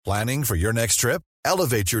Planning for your next trip?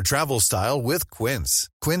 Elevate your travel style with Quince.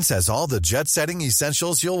 Quince has all the jet-setting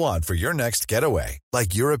essentials you'll want for your next getaway,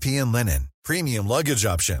 like European linen, premium luggage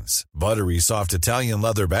options, buttery soft Italian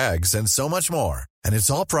leather bags, and so much more. And it's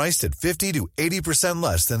all priced at 50 to 80%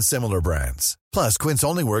 less than similar brands. Plus, Quince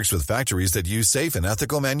only works with factories that use safe and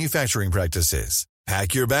ethical manufacturing practices.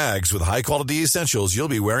 Pack your bags with high-quality essentials you'll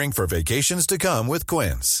be wearing for vacations to come with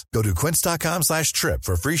Quince. Go to quince.com/trip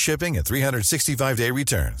for free shipping and 365-day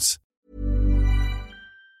returns.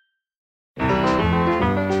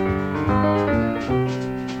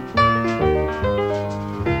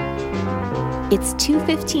 It's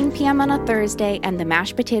 2:15 p.m. on a Thursday and the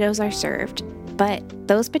mashed potatoes are served. But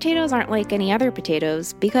those potatoes aren't like any other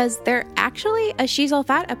potatoes because they're actually a She's All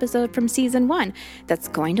Fat episode from season 1 that's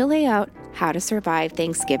going to lay out how to survive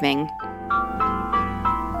Thanksgiving.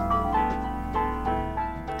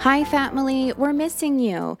 Hi, family. We're missing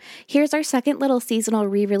you. Here's our second little seasonal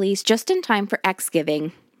re-release just in time for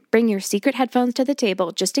Xgiving. Bring your secret headphones to the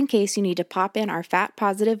table just in case you need to pop in our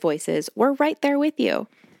fat-positive voices. We're right there with you.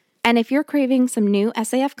 And if you're craving some new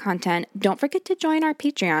SAF content, don't forget to join our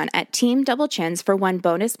Patreon at Team Double Chins for one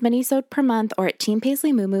bonus minisode per month or at Team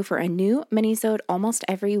Paisley Moo for a new minisode almost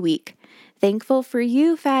every week. Thankful for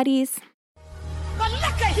you, fatties. But look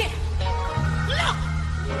at here. Look.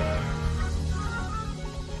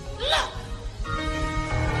 Look.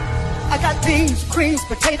 I got beans, greens,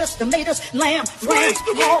 potatoes, tomatoes, lamb, ram,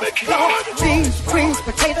 pork, beans, greens,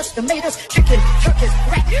 potatoes, tomatoes, chicken, turkeys,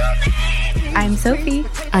 rat. I'm Sophie.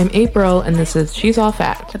 I'm April, and this is She's All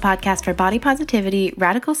Fat, the podcast for body positivity,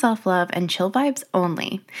 radical self-love, and chill vibes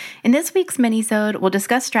only. In this week's minisode, we'll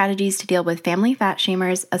discuss strategies to deal with family fat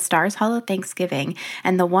shamers, A Stars Hollow Thanksgiving,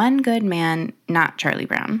 and the one good man, not Charlie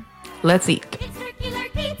Brown. Let's eat. It's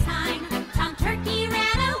turkey time. Tom Turkey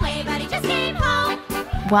ran away, but he just came home.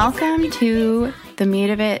 Welcome to the meat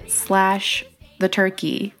of it / the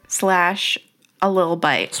turkey / a little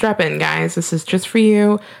bite. Strap in, guys. This is just for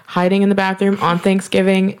you. Hiding in the bathroom on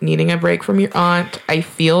Thanksgiving, needing a break from your aunt. I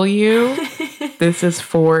feel you. This is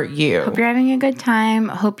for you. Hope you're having a good time.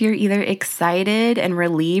 Hope you're either excited and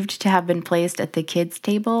relieved to have been placed at the kids'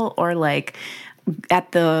 table or like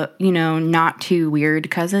at the, not too weird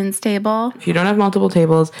cousins' table. If you don't have multiple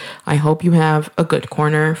tables, I hope you have a good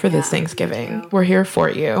corner for this Thanksgiving. We're here for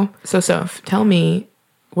you. So, Soph, tell me,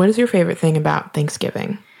 what is your favorite thing about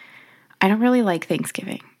Thanksgiving? I don't really like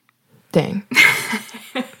Thanksgiving. Dang.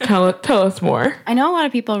 Tell us more. I know a lot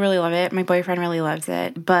of people really love it. My boyfriend really loves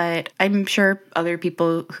it. But I'm sure other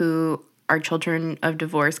people who are children of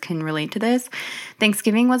divorce can relate to this.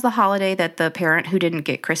 Thanksgiving was the holiday that the parent who didn't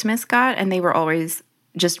get Christmas got, and they were always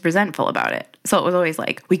just resentful about it. So it was always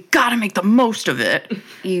like, we gotta make the most of it.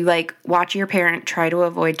 You watch your parent try to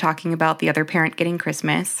avoid talking about the other parent getting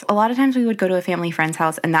Christmas. A lot of times we would go to a family friend's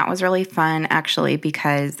house, and that was really fun actually,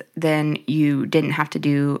 because then you didn't have to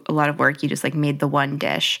do a lot of work. You just made the one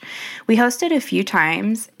dish. We hosted a few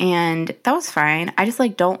times, and that was fine. I just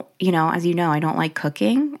don't, as you know, I don't like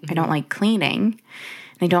cooking. I don't like cleaning,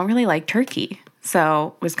 and I don't really like turkey.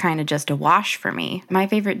 So it was kind of just a wash for me. My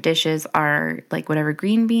favorite dishes are whatever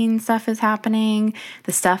green bean stuff is happening,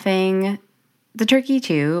 the stuffing, the turkey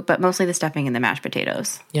too, but mostly the stuffing and the mashed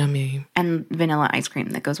potatoes. Yummy. And vanilla ice cream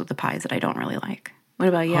that goes with the pies that I don't really like. What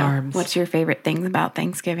about you? Carbs. What's your favorite things about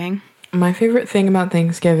Thanksgiving? My favorite thing about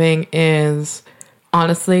Thanksgiving is,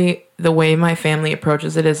 honestly, the way my family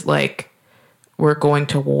approaches it is we're going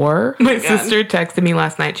to war. My sister texted me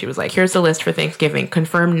last night. She was like, here's the list for Thanksgiving.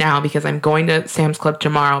 Confirm now because I'm going to Sam's Club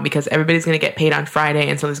tomorrow because everybody's going to get paid on Friday.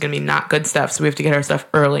 And so there's going to be not good stuff. So we have to get our stuff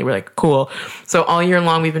early. We're like, cool. So all year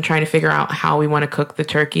long, we've been trying to figure out how we want to cook the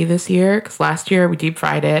turkey this year. Because last year we deep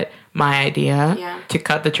fried it. My idea to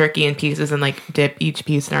cut the turkey in pieces and dip each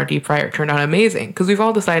piece in our deep fryer turned out amazing. Because we've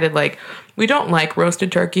all decided we don't like roasted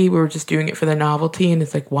turkey. We were just doing it for the novelty. And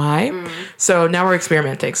it's why? So now we're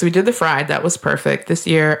experimenting. So we did the fried. That was perfect. This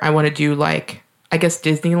year I want to do I guess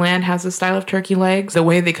Disneyland has a style of turkey legs. The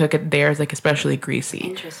way they cook it there is especially greasy.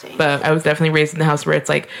 Interesting. But I was definitely raised in the house where it's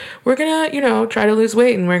we're going to, try to lose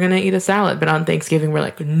weight and we're going to eat a salad. But on Thanksgiving,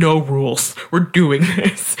 we're no rules. We're doing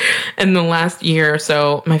this. And the last year or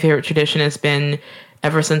so, my favorite tradition has been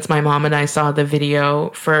ever since my mom and I saw the video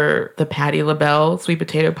for the Patti LaBelle sweet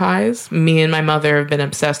potato pies. Me and my mother have been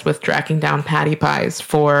obsessed with tracking down Patti pies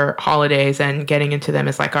for holidays and getting into them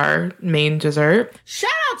as our main dessert. Shout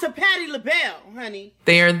out to Patti LaBelle, honey.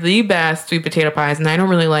 They are the best sweet potato pies, and I don't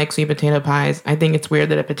really like sweet potato pies. I think it's weird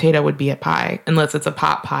that a potato would be a pie, unless it's a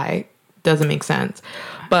pot pie. Doesn't make sense.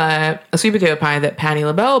 But a sweet potato pie that Patti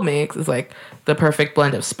LaBelle makes is the perfect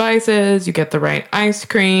blend of spices. You get the right ice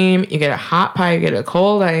cream. You get a hot pie. You get a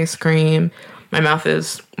cold ice cream. my mouth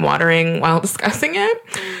is watering while discussing it.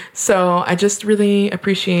 So I just really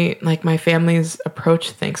appreciate like my family's approach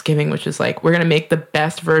to Thanksgiving, which is like, we're going to make the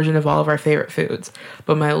best version of all of our favorite foods.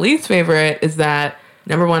 But my least favorite is that,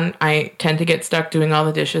 number one, I tend to get stuck doing all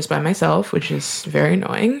the dishes by myself, which is very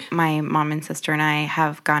annoying. My mom and sister and I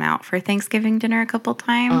have gone out for Thanksgiving dinner a couple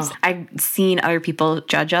times. I've seen other people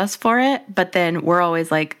judge us for it, but then we're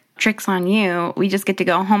always like, tricks on you. We just get to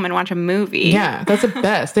go home and watch a movie. Yeah, that's the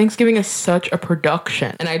best. Thanksgiving is such a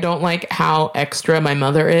production. And I don't like how extra my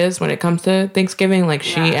mother is when it comes to Thanksgiving. Like,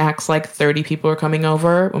 she acts like 30 people are coming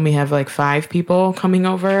over when we have like 5 people coming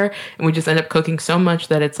over. And we just end up cooking so much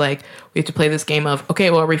that it's like, we have to play this game of,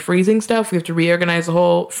 okay, well, are we freezing stuff? We have to reorganize the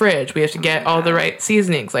whole fridge. We have to get all the right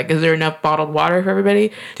seasonings. Like, is there enough bottled water for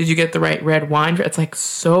everybody? Did you get the right red wine? It's like,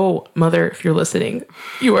 so, mother, if you're listening,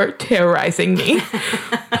 you are terrorizing me.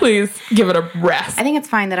 Please give it a rest. I think it's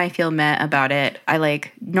fine that I feel meh about it. I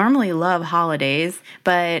like normally love holidays,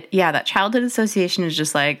 but yeah, that childhood association is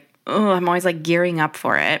just like, oh, I'm always like gearing up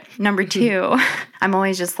for it. Number 2, I'm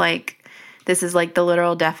always just like, this is like the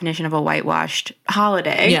literal definition of a whitewashed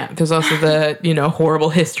holiday. Yeah, there's also the, horrible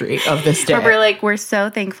history of this day. But we're so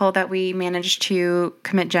thankful that we managed to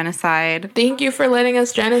commit genocide. Thank you for letting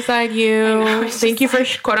us genocide you. Thank you for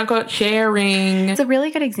quote unquote sharing. It's a really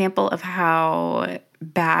good example of how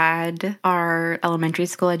bad our elementary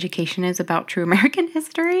school education is about true American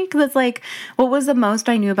history. Because it's like, what was the most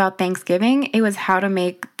I knew about Thanksgiving? It was how to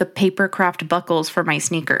make the paper craft buckles for my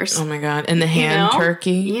sneakers. Oh my God. And the hand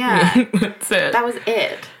turkey. Yeah. That's it. That was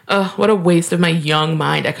it. Ugh, what a waste of my young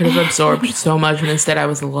mind. I could have absorbed so much, and instead I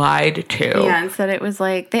was lied to. Yeah, instead it was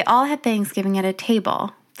like, they all had Thanksgiving at a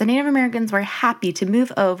table. The Native Americans were happy to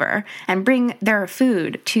move over and bring their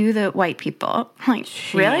food to the white people. Like,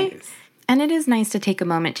 really? And it is nice to take a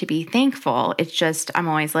moment to be thankful. It's just, I'm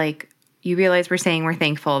always like, you realize we're saying we're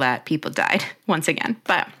thankful that people died once again.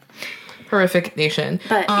 But horrific nation.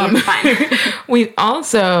 But it's fine. We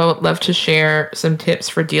also love to share some tips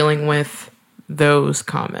for dealing with those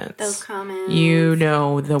comments. Those comments. You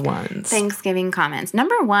know the ones. Thanksgiving comments.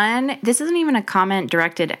 Number 1, this isn't even a comment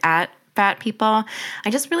directed at fat people.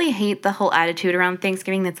 I just really hate the whole attitude around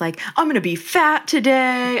Thanksgiving that's like, I'm going to be fat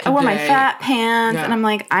today. I wore my fat pants. Yeah. And I'm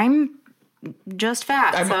like, I'm just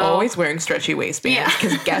fat. I'm always wearing stretchy waistbands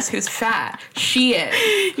because guess who's fat? She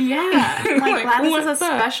is. Yeah. I'm like, glad this is a what's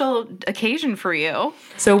that? special occasion for you.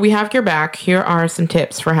 So we have your back. Here are some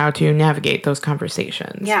tips for how to navigate those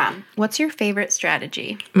conversations. Yeah. What's your favorite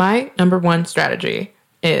strategy? My number 1 strategy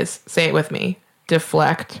is, say it with me,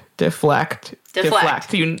 deflect, deflect,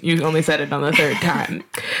 deflect. You only said it on the 3rd time.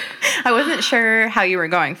 I wasn't sure how you were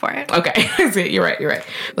going for it. Okay. You're right.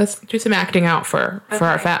 Let's do some acting out for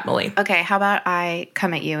our fat Millie. Okay, how about I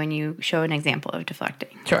come at you and you show an example of deflecting?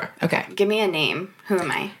 Sure. Okay. Give me a name. Who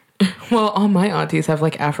am I? Well, all my aunties have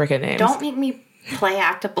like African names. Don't make me play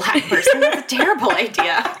act a black person. That's a terrible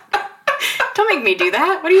idea. Don't make me do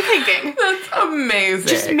that. What are you thinking? That's amazing.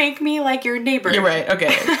 Just make me like your neighbor. You're right. Okay.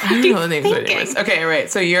 I don't know the names of anyways. Okay, right.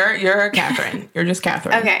 So you're Catherine. You're just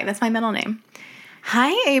Catherine. Okay, that's my middle name.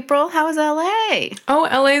 Hi, April. How is LA? Oh,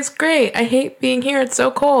 LA's great. I hate being here. It's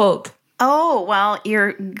so cold. Oh, well,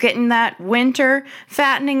 you're getting that winter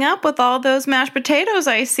fattening up with all those mashed potatoes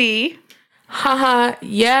I see. Haha,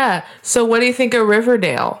 yeah. So what do you think of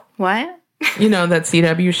Riverdale? What? You know, that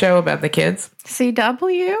CW show about the kids?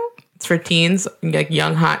 CW? It's for teens, like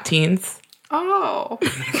young, hot teens. Oh.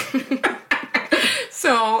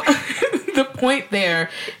 So the point there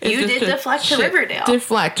is You just did deflect to Riverdale.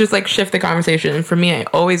 Deflect, just like shift the conversation. And for me, I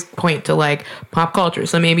always point to like pop culture.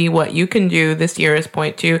 So maybe what you can do this year is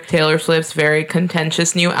point to Taylor Swift's very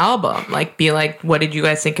contentious new album. Like be like, what did you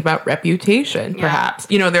guys think about Reputation, perhaps?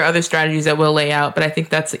 You know, there are other strategies that we'll lay out, but I think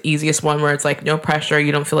that's the easiest one where it's like no pressure.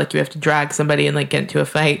 You don't feel like you have to drag somebody and like get into a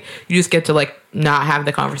fight. You just get to like not have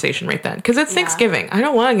the conversation right then. Because it's Thanksgiving. I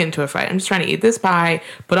don't want to get into a fight. I'm just trying to eat this pie,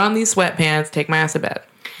 put on these sweatpants, take my ass to bed.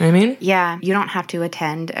 You know what I mean? Yeah, you don't have to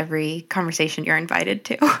attend every conversation you're invited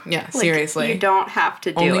to. Yeah, Like, seriously. You don't have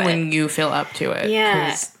to do Only it. when you feel up to it.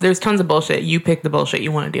 Yeah. 'Cause there's tons of bullshit. You pick the bullshit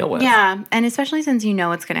you want to deal with. Yeah, and especially since you know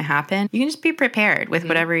what's going to happen, you can just be prepared with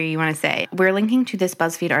whatever you want to say. We're linking to this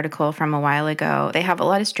BuzzFeed article from a while ago. They have a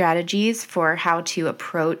lot of strategies for how to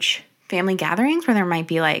approach family gatherings where there might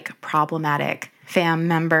be like problematic fam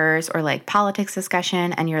members or like politics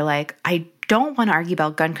discussion, and you're like, I don't want to argue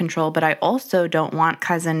about gun control, but I also don't want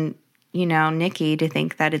cousin, Nikki to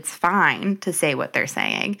think that it's fine to say what they're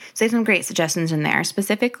saying. So there's some great suggestions in there,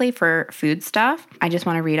 specifically for food stuff. I just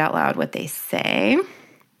want to read out loud what they say.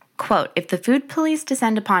 Quote, if the food police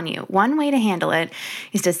descend upon you, one way to handle it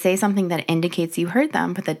is to say something that indicates you heard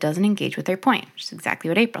them, but that doesn't engage with their point, which is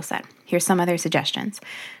exactly what April said. Here's some other suggestions.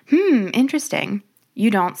 Interesting.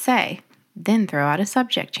 You don't say. Then throw out a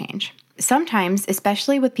subject change. Sometimes,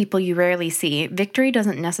 especially with people you rarely see, victory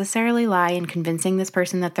doesn't necessarily lie in convincing this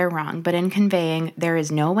person that they're wrong, but in conveying, there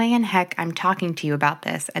is no way in heck I'm talking to you about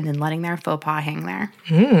this, and then letting their faux pas hang there.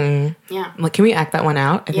 Yeah. Like, can we act that one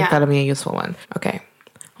out? I think that'll be a useful one. Okay.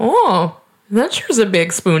 Oh, that sure's a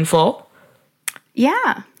big spoonful.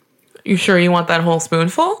 Yeah. You sure you want that whole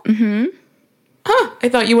spoonful? Mm-hmm. Huh, I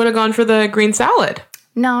thought you would have gone for the green salad.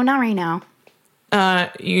 No, not right now.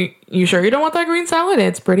 You sure you don't want that green salad?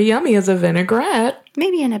 It's pretty yummy as a vinaigrette.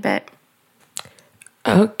 Maybe in a bit.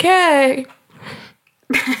 Okay.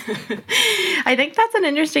 I think that's an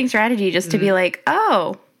interesting strategy, just to be like,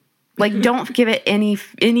 oh, like don't give it any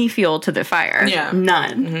fuel to the fire. Yeah.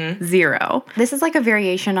 None. Zero. This is like a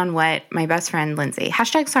variation on what my best friend Lindsay,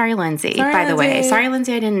 hashtag sorry Lindsay, by the way. Sorry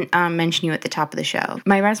Lindsay, I didn't mention you at the top of the show.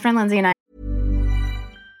 My best friend Lindsay and I.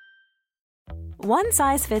 One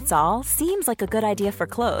size fits all seems like a good idea for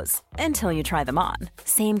clothes until you try them on.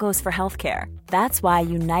 Same goes for healthcare. That's why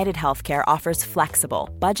United Healthcare offers flexible,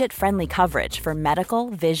 budget-friendly coverage for medical,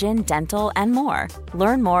 vision, dental, and more.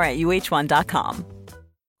 Learn more at uh1.com.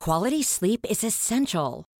 Quality sleep is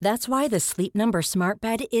essential. That's why the Sleep Number Smart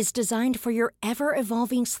Bed is designed for your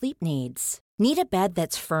ever-evolving sleep needs. Need a bed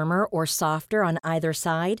that's firmer or softer on either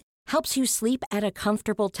side? Helps you sleep at a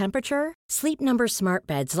comfortable temperature? Sleep Number Smart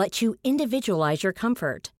Beds let you individualize your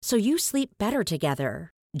comfort, so you sleep better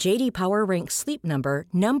together. J.D. Power ranks Sleep Number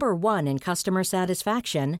number 1 in customer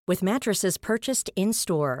satisfaction with mattresses purchased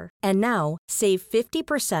in-store. And now, save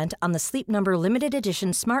 50% on the Sleep Number Limited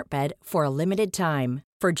Edition Smart Bed for a limited time.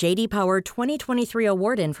 For J.D. Power 2023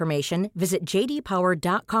 award information, visit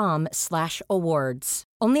jdpower.com/awards.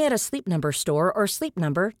 Only at a Sleep Number store or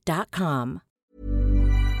sleepnumber.com.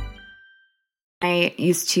 I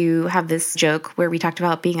used to have this joke where we talked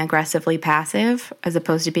about being aggressively passive as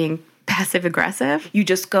opposed to being passive aggressive. You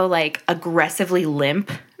just go like aggressively limp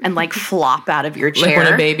and like flop out of your chair. Like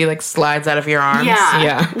when a baby like slides out of your arms.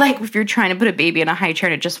 Yeah. Like if you're trying to put a baby in a high chair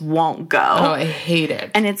and it just won't go. Oh, I hate it.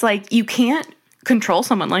 And it's like you can't control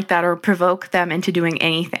someone like that or provoke them into doing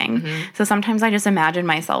anything. So sometimes I just imagine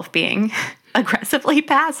myself being aggressively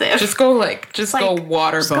passive. Just go water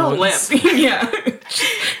just bones. Go limp. Yeah.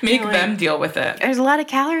 Make them deal with it. There's a lot of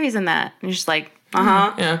calories in that. You're just like,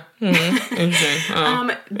 Yeah.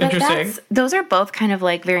 Interesting. Interesting. Those are both kind of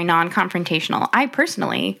like very non-confrontational. I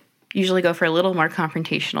personally usually go for a little more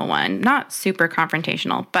confrontational one. Not super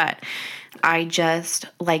confrontational, but I just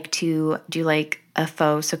like to do like a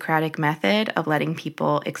faux Socratic method of letting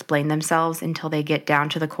people explain themselves until they get down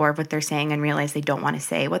to the core of what they're saying and realize they don't want to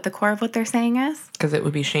say what the core of what they're saying is. Because it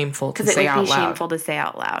would be shameful to say out loud. Because it would be shameful to say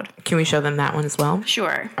out loud. Can we show them that one as well?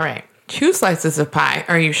 Sure. All right. 2 slices of pie.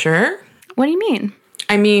 Are you sure? What do you mean?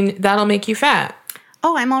 I mean, that'll make you fat.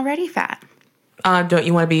 Oh, I'm already fat. Don't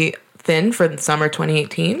you want to be thin for summer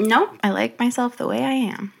 2018? Nope. I like myself the way I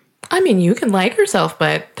am. I mean, you can like yourself,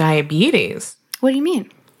 but diabetes. What do you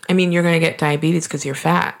mean? I mean, you're going to get diabetes because you're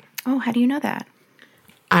fat. Oh, how do you know that?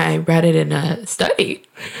 I read it in a study.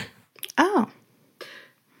 Oh.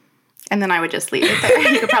 And then I would just leave it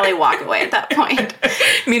there. You could probably walk away at that point.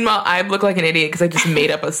 Meanwhile, I look like an idiot because I just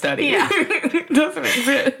made up a study. Yeah. It doesn't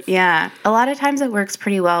exist. Yeah. A lot of times it works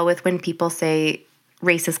pretty well with when people say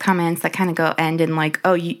racist comments that kind of end in like,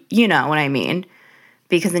 oh, you know what I mean.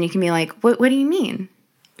 Because then you can be like, what do you mean?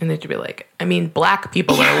 And then you'd be like, I mean, black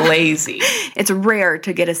people are lazy. It's rare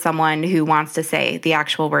to get someone who wants to say the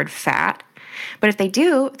actual word fat. But if they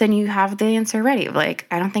do, then you have the answer ready. Like,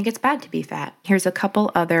 I don't think it's bad to be fat. Here's a couple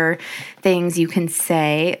other things you can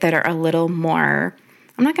say that are a little more,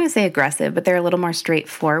 I'm not going to say aggressive, but they're a little more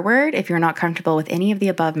straightforward if you're not comfortable with any of the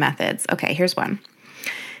above methods. Okay, here's one.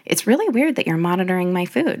 It's really weird that you're monitoring my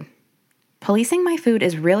food. Policing my food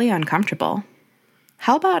is really uncomfortable.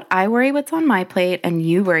 How about I worry what's on my plate and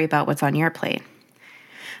you worry about what's on your plate?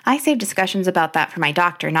 I save discussions about that for my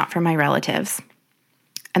doctor, not for my relatives.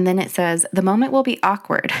 And then it says, the moment will be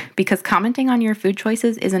awkward because commenting on your food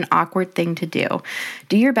choices is an awkward thing to do.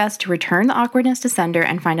 Do your best to return the awkwardness to sender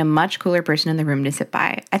and find a much cooler person in the room to sit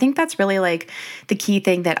by. I think that's really like the key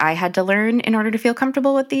thing that I had to learn in order to feel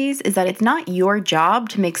comfortable with these is that it's not your job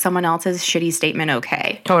to make someone else's shitty statement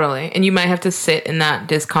okay. Totally. And you might have to sit in that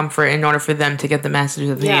discomfort in order for them to get the message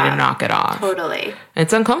that they need to knock it off. Totally.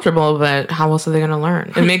 It's uncomfortable, but how else are they going to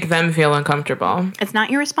learn? And make them feel uncomfortable. It's not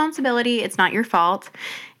your responsibility. It's not your fault.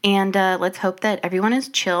 And let's hope that everyone is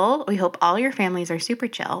chill. We hope all your families are super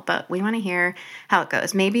chill, but we want to hear how it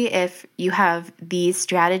goes. Maybe if you have these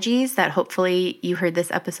strategies that hopefully you heard this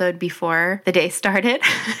episode before the day started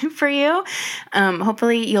for you,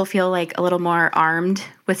 hopefully you'll feel like a little more armed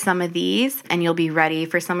with some of these and you'll be ready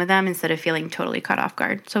for some of them instead of feeling totally caught off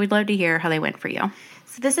guard. So we'd love to hear how they went for you.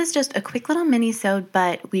 So this is just a quick little mini-sode,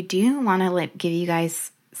 but we do want to give you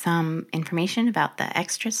guys some information about the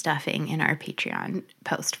extra stuffing in our Patreon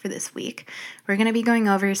post for this week. We're going to be going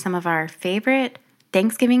over some of our favorite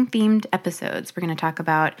Thanksgiving-themed episodes. We're going to talk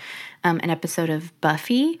about an episode of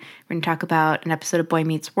Buffy. We're going to talk about an episode of Boy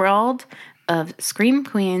Meets World, of Scream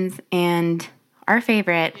Queens, and our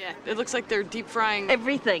favorite. Yeah, it looks like they're deep frying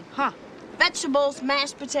everything, huh? Vegetables,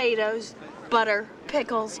 mashed potatoes, butter,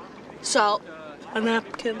 pickles, salt, a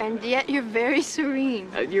napkin. And yet you're very serene.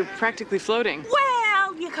 You're practically floating.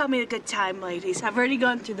 Well, you caught me at a good time, ladies. I've already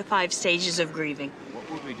gone through the 5 stages of grieving.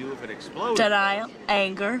 What would we do if it exploded? Denial,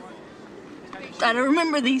 anger. I don't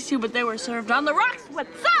remember these two, but they were served on the rocks with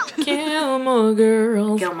salt. Gilmore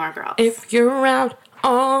Girls. Gilmore Girls. If you're out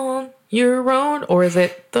on your own, or is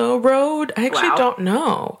it the road? I actually don't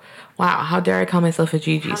know. Wow, how dare I call myself a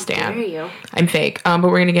Gigi stan? How dare you? I'm fake. But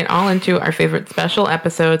we're going to get all into our favorite special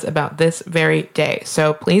episodes about this very day.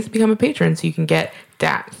 So please become a patron so you can get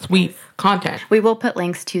that sweet content. We will put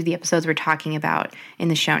links to the episodes we're talking about in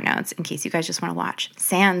the show notes in case you guys just want to watch.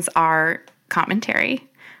 Sans our commentary,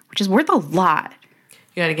 which is worth a lot.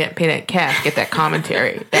 You got to pay that cash, get that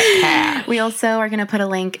commentary, that cash. We also are going to put a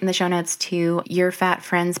link in the show notes to Your Fat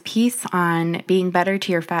Friend's piece on being better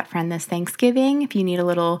to your fat friend this Thanksgiving. If you need a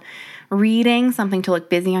little reading, something to look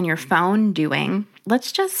busy on your phone doing,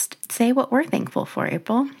 let's just say what we're thankful for,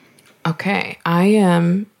 April. Okay, I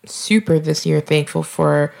am super this year thankful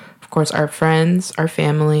for, of course, our friends, our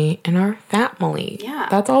family, and our family. Yeah.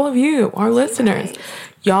 That's all of you, our listeners. Right.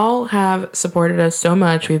 Y'all have supported us so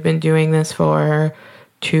much. We've been doing this for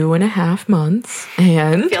 2.5 months,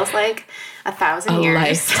 and Feels like 1,000 years.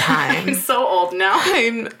 Lifetime. I'm so old now.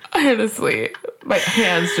 I'm honestly, my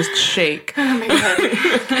hands just shake. Oh my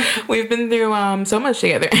God. We've been through so much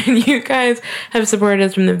together, and you guys have supported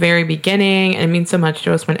us from the very beginning, and it means so much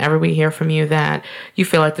to us whenever we hear from you that you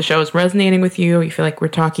feel like the show is resonating with you. You feel like we're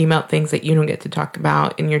talking about things that you don't get to talk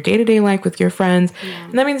about in your day-to-day life with your friends,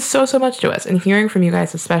 and that means so much to us. And hearing from you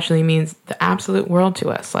guys especially means the absolute world to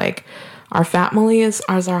us. Like, our family is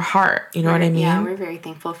our heart. You know what I mean? Yeah, we're very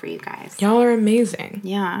thankful for you guys. Y'all are amazing.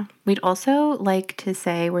 Yeah. We'd also like to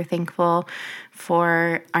say we're thankful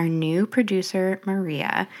for our new producer,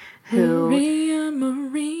 Maria, who...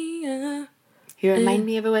 Maria. You remind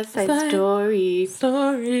me of a West Side Story.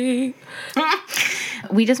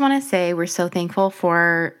 We just want to say we're so thankful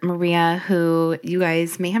for Maria, who you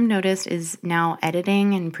guys may have noticed is now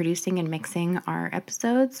editing and producing and mixing our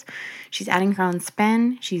episodes. She's adding her own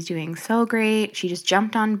spin. She's doing so great. She just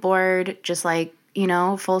jumped on board, just like, you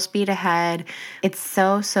know, full speed ahead. It's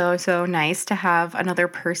so nice to have another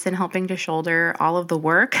person helping to shoulder all of the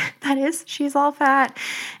work that is She's All Fat.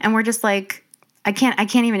 And we're just like, I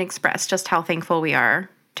can't even express just how thankful we are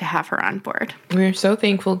to have her on board. We're so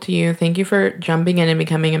thankful to you. Thank you for jumping in and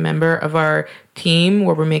becoming a member of our team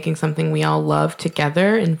where we're making something we all love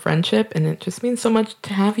together in friendship, and it just means so much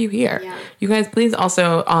to have you here. Yeah. You guys, please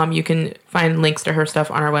also, you can find links to her stuff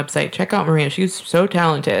on our website. Check out Maria. She's so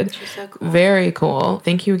talented. She's so cool. Very cool.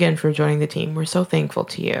 Thank you again for joining the team. We're so thankful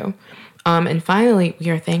to you. And finally, we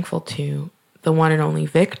are thankful to the one and only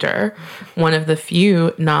Victor, one of the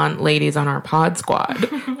few non-ladies on our pod squad.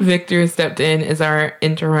 Victor stepped in as our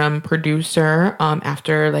interim producer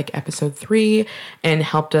after like episode 3 and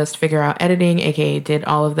helped us figure out editing, aka did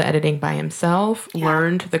all of the editing by himself,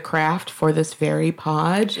 learned the craft for this very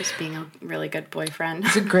pod. Just being a really good boyfriend.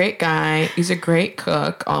 He's a great guy. He's a great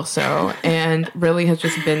cook also, and really has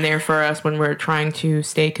just been there for us when we're trying to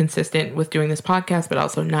stay consistent with doing this podcast, but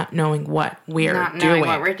also not knowing what we're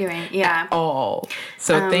doing. Yeah.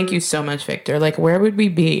 So thank you so much, Victor. Like, where would we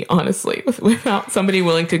be, honestly, without somebody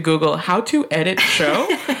willing to Google how to edit show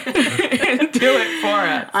and do it for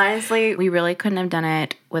us? Honestly, we really couldn't have done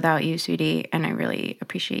it without you, sweetie, and I really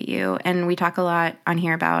appreciate you. And we talk a lot on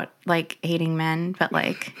here about, like, hating men, but,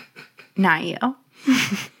 like, not you.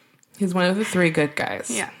 He's one of the 3 good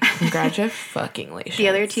guys. Yeah. Congratulations. The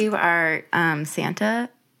other 2 are Santa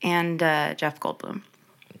and Jeff Goldblum.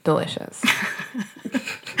 Delicious.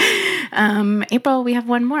 April, we have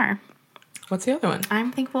one more. What's the other one?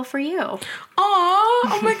 I'm thankful for you. Aw,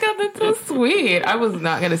 oh my God, that's so sweet. I was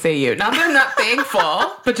not going to say you. Not that I'm not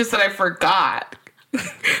thankful, but just that I forgot.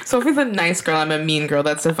 Sophie's a nice girl. I'm a mean girl.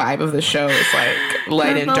 That's the vibe of the show. It's like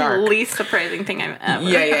light and dark. The least surprising thing I've ever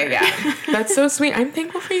Yeah. That's so sweet. I'm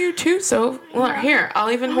thankful for you too. So here,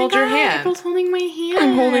 I'll even hold your hand. April's holding my hand.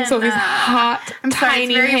 I'm holding Sophie's hot,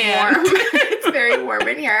 tiny hand. Warm. It's very warm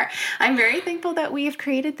in here. I'm very thankful that we've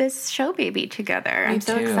created this show baby together. I'm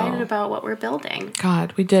so excited about what we're building.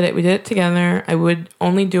 God, we did it. We did it together. I would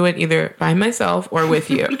only do it either by myself or with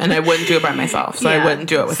you, and I wouldn't do it by myself, so I wouldn't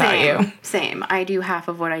do it without you. Same. I do half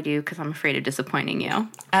of what I do because I'm afraid of disappointing you.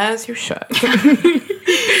 As you should.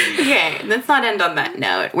 Okay, let's not end on that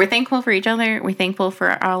note. We're thankful for each other. We're thankful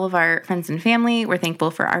for all of our friends and family. We're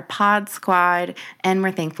thankful for our pod squad, and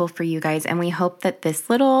we're thankful for you guys. And we hope that this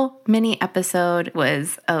little mini episode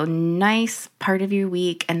was a nice part of your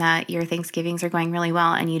week and that your Thanksgivings are going really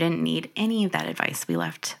well and you didn't need any of that advice we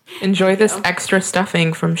left. Enjoy this extra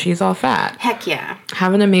stuffing from She's All Fat. Heck yeah.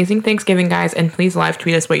 Have an amazing Thanksgiving, guys, and please live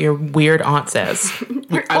tweet us what your weird aunt says.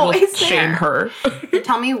 I will shame her.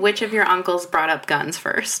 Tell me which of your uncles brought up guns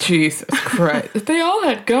first. Jesus Christ. If they all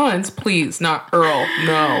had guns, please, not Earl.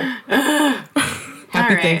 No.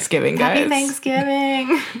 Happy Thanksgiving, guys. Happy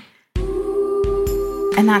Thanksgiving.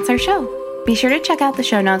 And that's our show. Be sure to check out the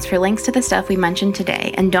show notes for links to the stuff we mentioned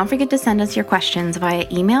today. And don't forget to send us your questions via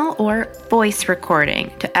email or voice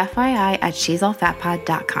recording to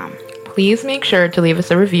FYI@she'sallfatpod.com. Please make sure to leave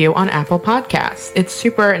us a review on Apple Podcasts. It's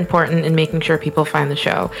super important in making sure people find the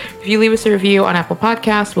show. If you leave us a review on Apple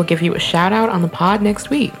Podcasts, we'll give you a shout out on the pod next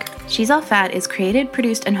week. She's All Fat is created,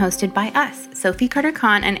 produced, and hosted by us, Sophie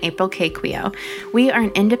Carter-Kahn and April K. Quio. We are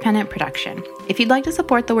an independent production. If you'd like to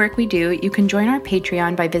support the work we do, you can join our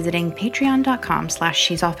Patreon by visiting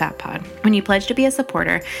patreon.com/she'sallfatpod. When you pledge to be a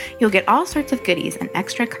supporter, you'll get all sorts of goodies and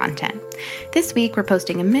extra content. This week, we're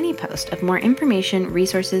posting a mini post of more information,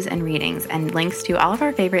 resources, and readings, and links to all of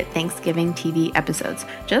our favorite Thanksgiving TV episodes,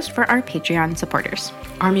 just for our Patreon supporters.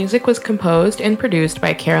 Our music was composed and produced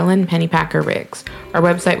by Carolyn Pennypacker Riggs. Our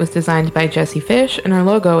website was designed by Jesse Fish, and our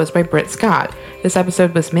logo is by Britt Scott. This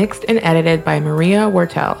episode was mixed and edited by Maria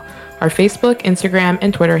Wortel. Our Facebook, Instagram,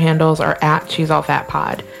 and Twitter handles are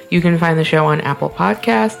 @She'sAllFatPod. You can find the show on Apple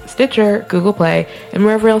Podcasts, Stitcher, Google Play, and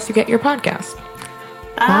wherever else you get your podcasts.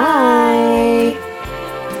 Bye!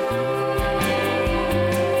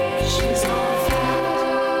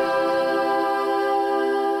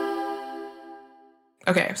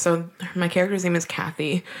 Okay, so my character's name is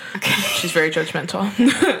Kathy. Okay. She's very judgmental.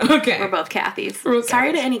 Okay. We're both Kathys. We're both Sorry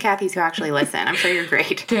Kathys. to any Kathys who actually listen. I'm sure you're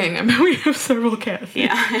great. Dang, I bet we have several Kathys.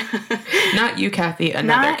 Yeah. Not you, Kathy,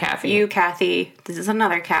 another Not Kathy. you, Kathy. This is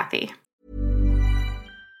another Kathy.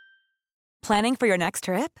 Planning for your next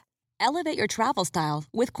trip? Elevate your travel style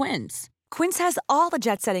with Quince. Quince has all the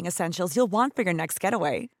jet-setting essentials you'll want for your next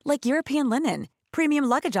getaway, like European linen, premium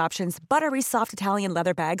luggage options, buttery soft Italian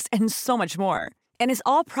leather bags, and so much more. And is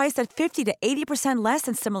all priced at 50 to 80% less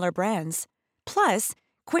than similar brands. Plus,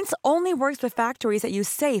 Quince only works with factories that use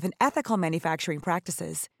safe and ethical manufacturing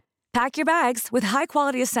practices. Pack your bags with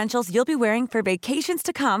high-quality essentials you'll be wearing for vacations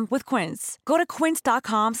to come with Quince. Go to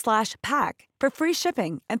quince.com/pack for free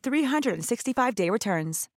shipping and 365-day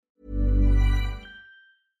returns.